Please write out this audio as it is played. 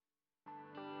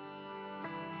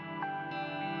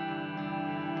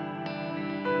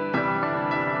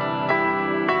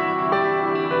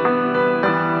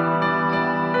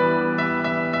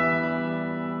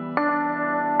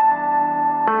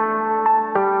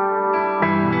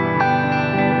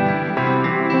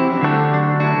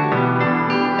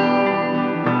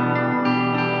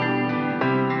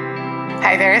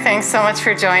Hi there. Thanks so much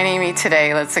for joining me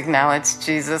today. Let's acknowledge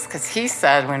Jesus, because he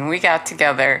said when we got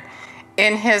together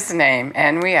in his name,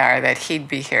 and we are, that he'd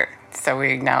be here. So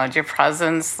we acknowledge your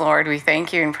presence, Lord. We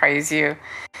thank you and praise you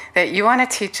that you want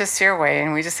to teach us your way,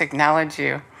 and we just acknowledge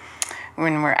you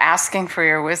when we're asking for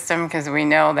your wisdom, because we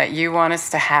know that you want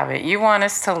us to have it. You want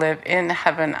us to live in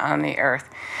heaven on the earth.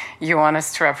 You want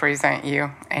us to represent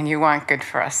you, and you want good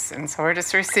for us. And so we're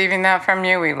just receiving that from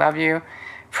you. We love you,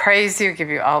 praise you, give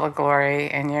you all the glory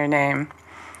in your name.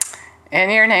 In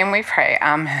your name we pray.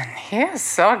 Amen. He is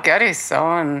so good. He's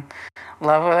so in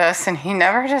love with us, and he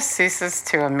never just ceases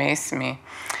to amaze me.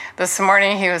 This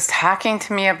morning he was talking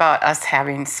to me about us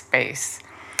having space.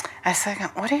 I said,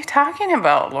 what are you talking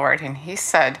about, Lord? And he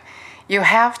said, you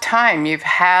have time. You've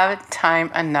had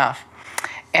time enough.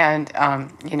 And,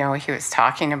 he was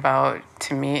talking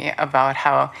to me about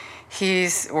how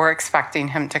we're expecting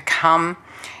him to come,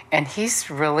 and he's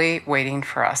really waiting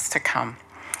for us to come.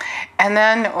 And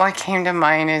then what came to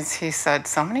mind is he said,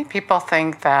 so many people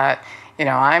think that,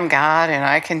 I'm God and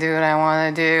I can do what I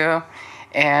want to do.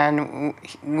 And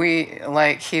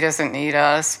he doesn't need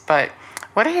us. But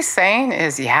what he's saying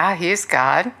is, yeah, he's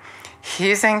God.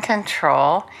 He's in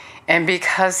control. And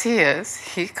because he is,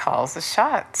 he calls the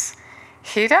shots.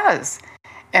 He does.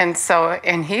 And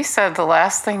he said the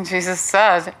last thing Jesus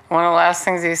said, one of the last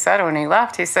things he said when he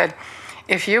left, he said,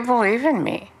 if you believe in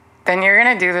me, then you're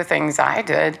going to do the things I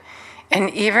did, and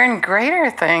even greater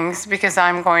things, because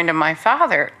I'm going to my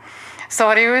Father. So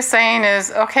what he was saying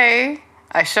is, okay,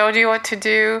 I showed you what to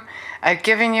do. I've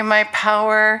given you my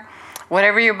power.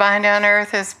 Whatever you bind on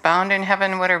earth is bound in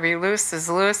heaven. Whatever you loose is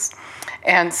loose.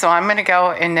 And so I'm going to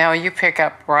go, and now you pick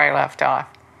up where I left off.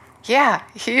 Yeah,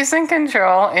 he's in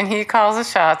control, and he calls the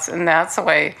shots, and that's the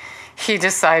way he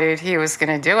decided he was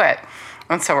going to do it.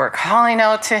 And so we're calling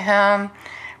out to him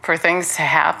for things to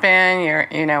happen.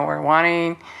 We're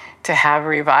wanting to have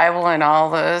revival in all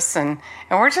this, and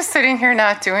we're just sitting here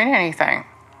not doing anything.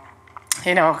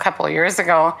 A couple of years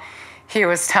ago, he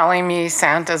was telling me,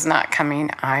 Santa's not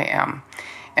coming, I am.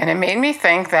 And it made me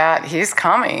think that he's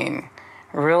coming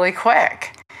really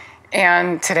quick.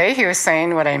 And today he was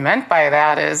saying what I meant by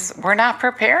that is we're not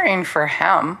preparing for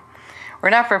him. We're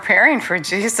not preparing for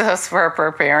Jesus. We're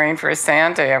preparing for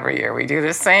Santa every year. We do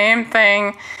the same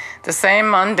thing, the same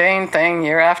mundane thing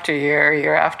year after year,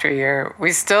 year after year.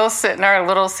 We still sit in our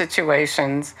little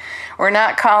situations. We're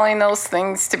not calling those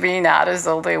things to be not as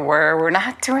though they were. We're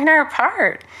not doing our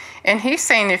part. And he's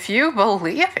saying, if you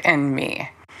believe in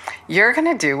me, you're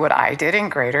going to do what I did in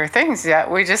greater things. Yet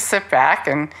we just sit back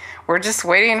and we're just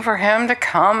waiting for him to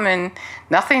come, and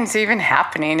nothing's even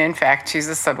happening. In fact,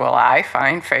 Jesus said, well, I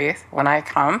find faith when I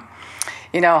come.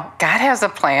 God has a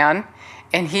plan,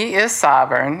 and he is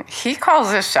sovereign. He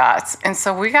calls the shots, and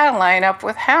so we got to line up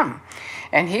with him.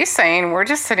 And he's saying we're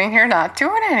just sitting here not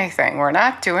doing anything. We're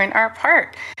not doing our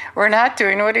part. We're not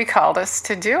doing what he called us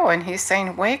to do. And he's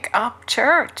saying, wake up,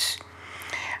 church.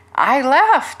 I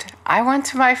left. I went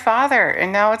to my Father,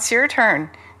 and now it's your turn,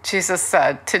 Jesus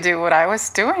said, to do what I was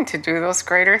doing, to do those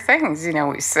greater things.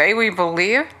 We say we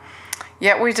believe,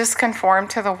 yet we just conform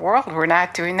to the world. We're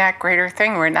not doing that greater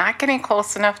thing. We're not getting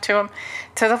close enough to him,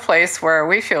 to the place where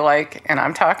we feel like, and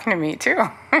I'm talking to me too.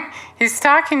 He's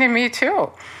talking to me too.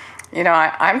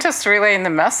 I'm just relaying the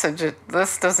message.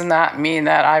 This does not mean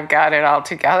that I've got it all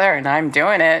together and I'm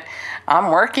doing it. I'm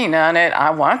working on it. I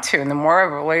want to. And the more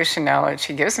revelation knowledge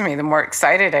he gives me, the more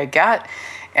excited I get.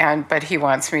 But he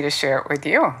wants me to share it with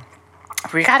you.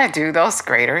 We got to do those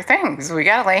greater things. We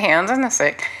got to lay hands on the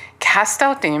sick, cast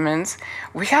out demons.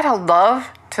 We got to love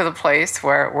to the place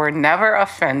where we're never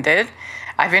offended.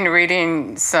 I've been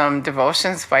reading some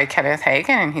devotions by Kenneth Hagin,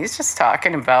 and he's just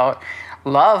talking about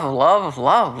love, love,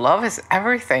 love. Love is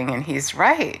everything, and he's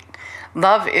right.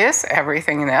 Love is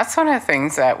everything, and that's one of the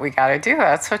things that we got to do.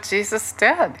 That's what Jesus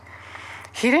did.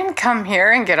 He didn't come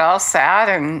here and get all sad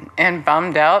and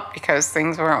bummed out because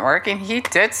things weren't working. He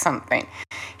did something.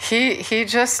 He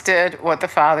just did what the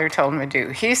Father told him to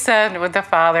do. He said what the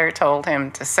Father told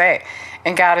him to say,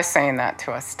 and God is saying that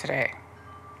to us today.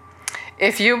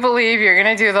 If you believe you're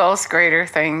going to do those greater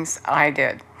things I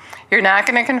did, you're not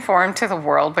going to conform to the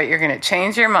world, but you're going to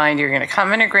change your mind. You're going to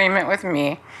come in agreement with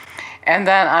me. And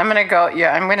then I'm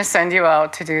going to send you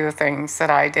out to do the things that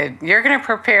I did. You're going to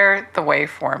prepare the way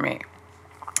for me.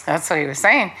 That's what he was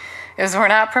saying, is we're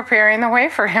not preparing the way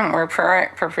for him. We're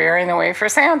preparing the way for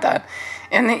Santa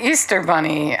and the Easter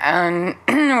Bunny. And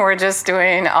we're just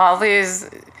doing all these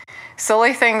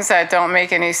silly things that don't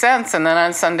make any sense. And then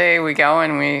on Sunday we go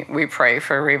and we pray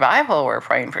for revival. We're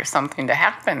praying for something to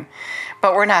happen.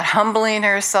 But we're not humbling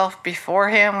ourselves before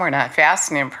him. We're not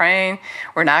fasting and praying.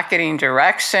 We're not getting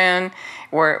direction.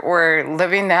 We're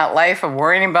living that life of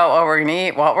worrying about what we're going to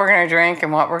eat, what we're going to drink,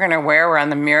 and what we're going to wear. We're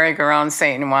on the merry-go-round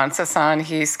Satan wants us on.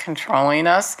 He's controlling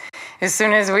us. As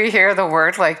soon as we hear the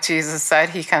word, like Jesus said,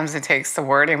 he comes and takes the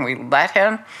word, and we let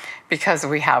him because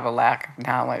we have a lack of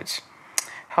knowledge.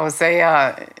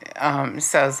 Hosea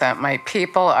says that my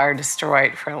people are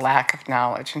destroyed for lack of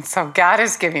knowledge. And so God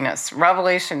is giving us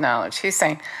revelation knowledge. He's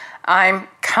saying, I'm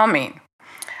coming,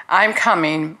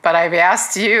 but I've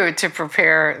asked you to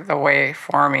prepare the way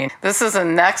for me. This is the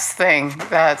next thing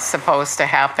that's supposed to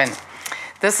happen.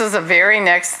 This is the very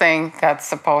next thing that's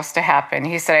supposed to happen.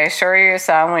 He said, I assure you,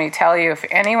 solemnly tell you, if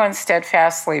anyone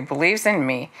steadfastly believes in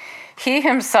me, he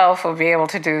himself will be able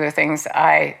to do the things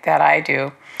that I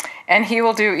do. And he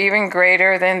will do even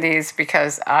greater than these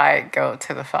because I go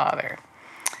to the Father.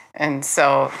 And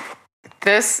so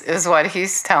this is what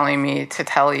he's telling me to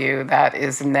tell you that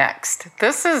is next.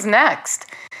 This is next.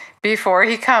 Before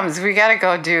he comes, we got to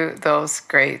go do those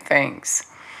great things.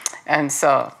 And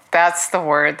so that's the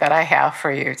word that I have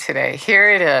for you today. Here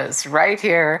it is, right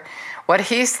here. What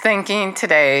he's thinking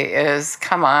today is,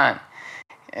 come on.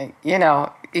 You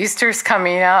know, Easter's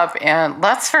coming up, and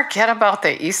let's forget about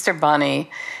the Easter bunny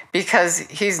because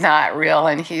he's not real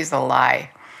and he's a lie.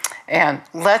 And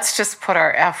let's just put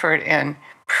our effort in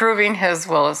proving his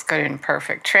will is good and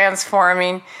perfect,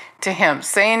 transforming to him,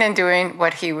 saying and doing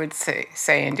what he would say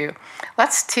and do.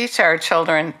 Let's teach our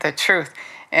children the truth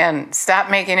and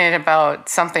stop making it about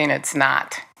something it's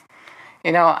not.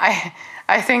 You know,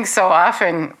 I think so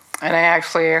often, and I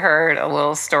actually heard a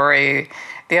little story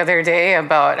the other day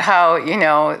about how, you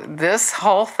know, this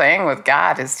whole thing with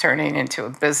God is turning into a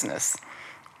business.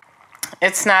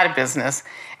 It's not a business.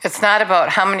 It's not about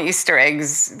how many Easter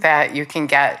eggs that you can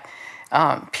get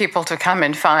people to come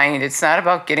and find. It's not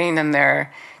about getting them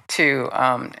there to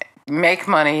make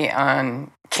money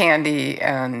on candy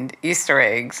and Easter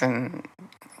eggs and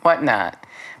whatnot.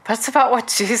 But it's about what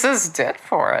Jesus did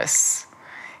for us.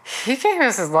 He gave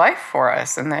us his life for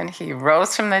us, and then he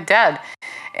rose from the dead.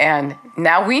 And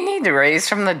now we need to raise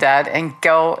from the dead and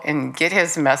go and get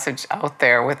his message out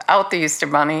there without the Easter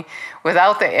bunny,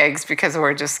 without the eggs, because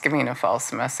we're just giving a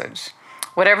false message.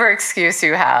 Whatever excuse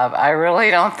you have, I really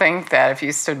don't think that if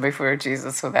you stood before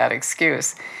Jesus with that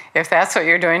excuse, if that's what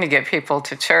you're doing to get people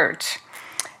to church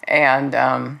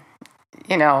and,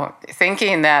 you know,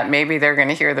 thinking that maybe they're going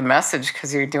to hear the message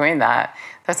because you're doing that,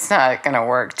 that's not going to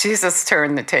work. Jesus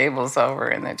turned the tables over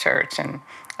in the church, and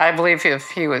I believe if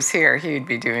he was here, he'd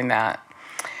be doing that.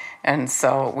 And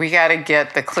so we got to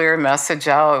get the clear message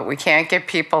out. We can't get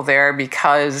people there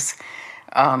because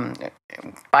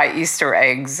buy Easter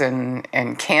eggs and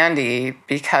candy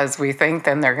because we think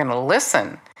then they're going to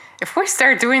listen. If we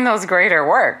start doing those greater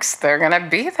works, they're going to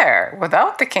be there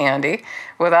without the candy,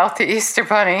 without the Easter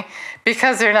bunny,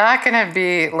 because they're not going to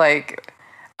be like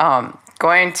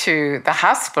going to the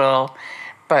hospital,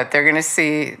 but they're going to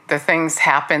see the things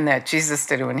happen that Jesus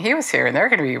did when he was here, and they're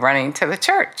going to be running to the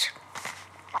church.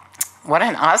 What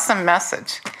an awesome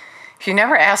message. If you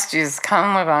never asked Jesus,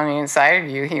 come live on the inside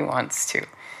of you, he wants to.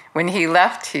 When he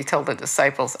left, he told the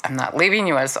disciples, I'm not leaving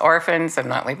you as orphans, I'm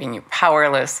not leaving you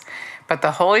powerless, but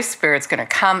the Holy Spirit's going to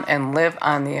come and live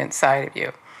on the inside of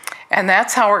you. And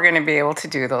that's how we're going to be able to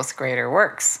do those greater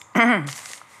works.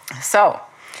 So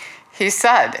he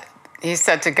said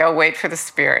to go wait for the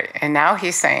Spirit. And now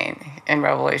he's saying in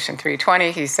Revelation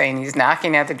 3:20, he's saying he's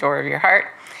knocking at the door of your heart.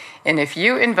 And if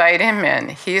you invite him in,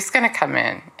 he's going to come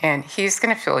in and he's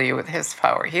going to fill you with his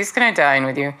power. He's going to dine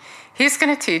with you. He's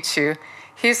going to teach you.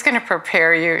 He's going to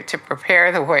prepare you to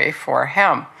prepare the way for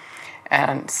him.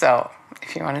 And so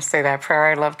if you want to say that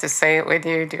prayer, I'd love to say it with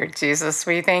you. Dear Jesus,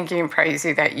 we thank you and praise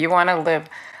you that you want to live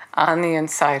on the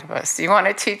inside of us. You want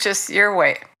to teach us your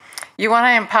way. You want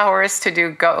to empower us to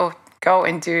go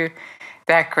and do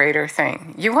that greater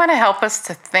thing. You want to help us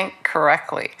to think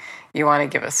correctly. You want to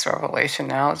give us revelation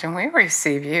knowledge, and we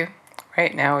receive you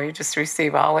right now. We just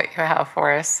receive all that you have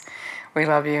for us. We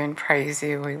love you and praise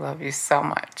you. We love you so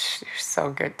much. You're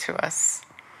so good to us.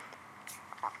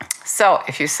 So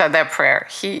if you said that prayer,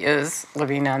 he is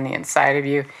living on the inside of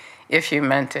you if you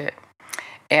meant it.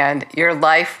 And your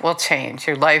life will change.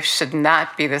 Your life should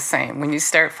not be the same. When you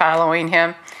start following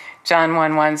him, John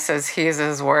 1:1 says he is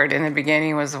his word. In the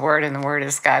beginning was the word, and the word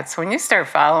is God. So when you start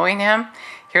following him,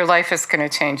 your life is going to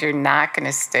change. You're not going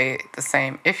to stay the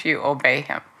same if you obey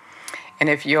him. And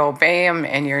if you obey him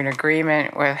and you're in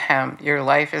agreement with him, your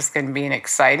life is going to be an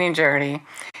exciting journey.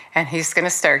 And he's going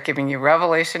to start giving you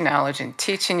revelation knowledge and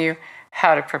teaching you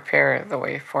how to prepare the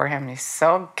way for him. He's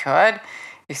so good.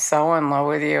 He's so in love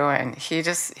with you, and he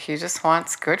just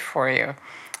wants good for you.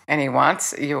 And he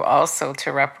wants you also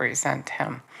to represent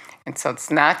him. And so it's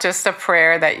not just a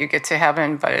prayer that you get to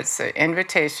heaven, but it's an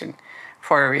invitation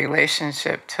for a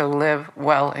relationship to live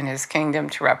well in his kingdom,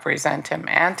 to represent him,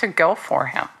 and to go for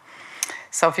him.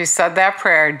 So if you said that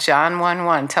prayer, John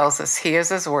 1:1 tells us he is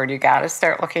his word. You got to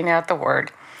start looking at the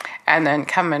word and then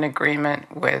come in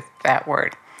agreement with that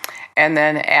word. And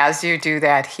then as you do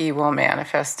that, he will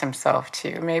manifest himself to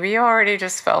you. Maybe you already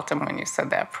just felt him when you said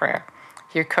that prayer.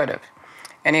 You could have.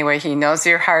 Anyway, he knows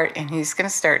your heart, and he's going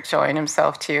to start showing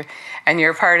himself to you. And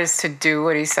your part is to do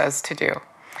what he says to do.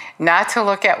 Not to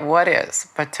look at what is,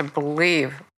 but to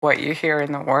believe what you hear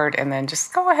in the word, and then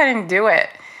just go ahead and do it.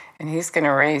 And he's going to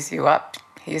raise you up.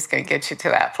 He's going to get you to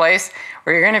that place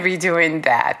where you're going to be doing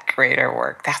that greater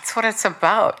work. That's what it's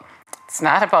about. It's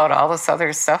not about all this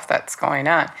other stuff that's going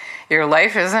on. Your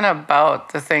life isn't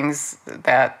about the things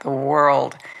that the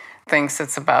world thinks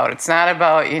it's about. It's not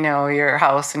about, your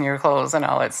house and your clothes and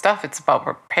all that stuff. It's about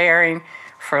preparing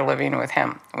for living with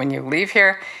him when you leave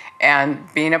here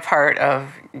and being a part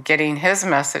of getting his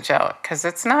message out, because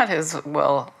it's not his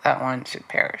will that one should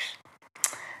perish.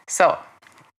 So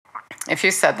if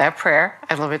you said that prayer,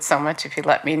 I'd love it so much if you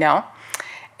let me know.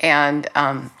 And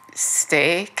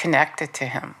stay connected to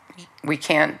him. We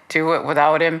can't do it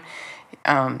without him.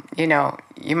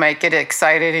 You might get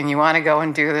excited and you want to go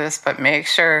and do this, but make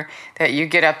sure that you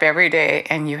get up every day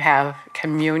and you have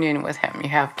communion with him. You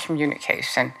have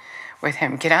communication with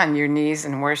him. Get on your knees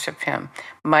and worship him.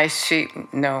 My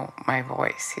sheep know my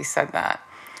voice. He said that.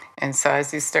 And so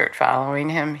as you start following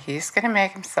him, he's going to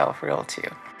make himself real to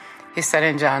you. He said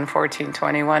in John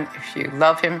 14:21, if you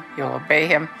love him, you'll obey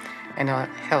him, and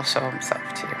he'll show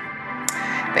himself to you.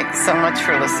 Thanks so much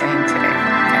for listening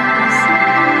today.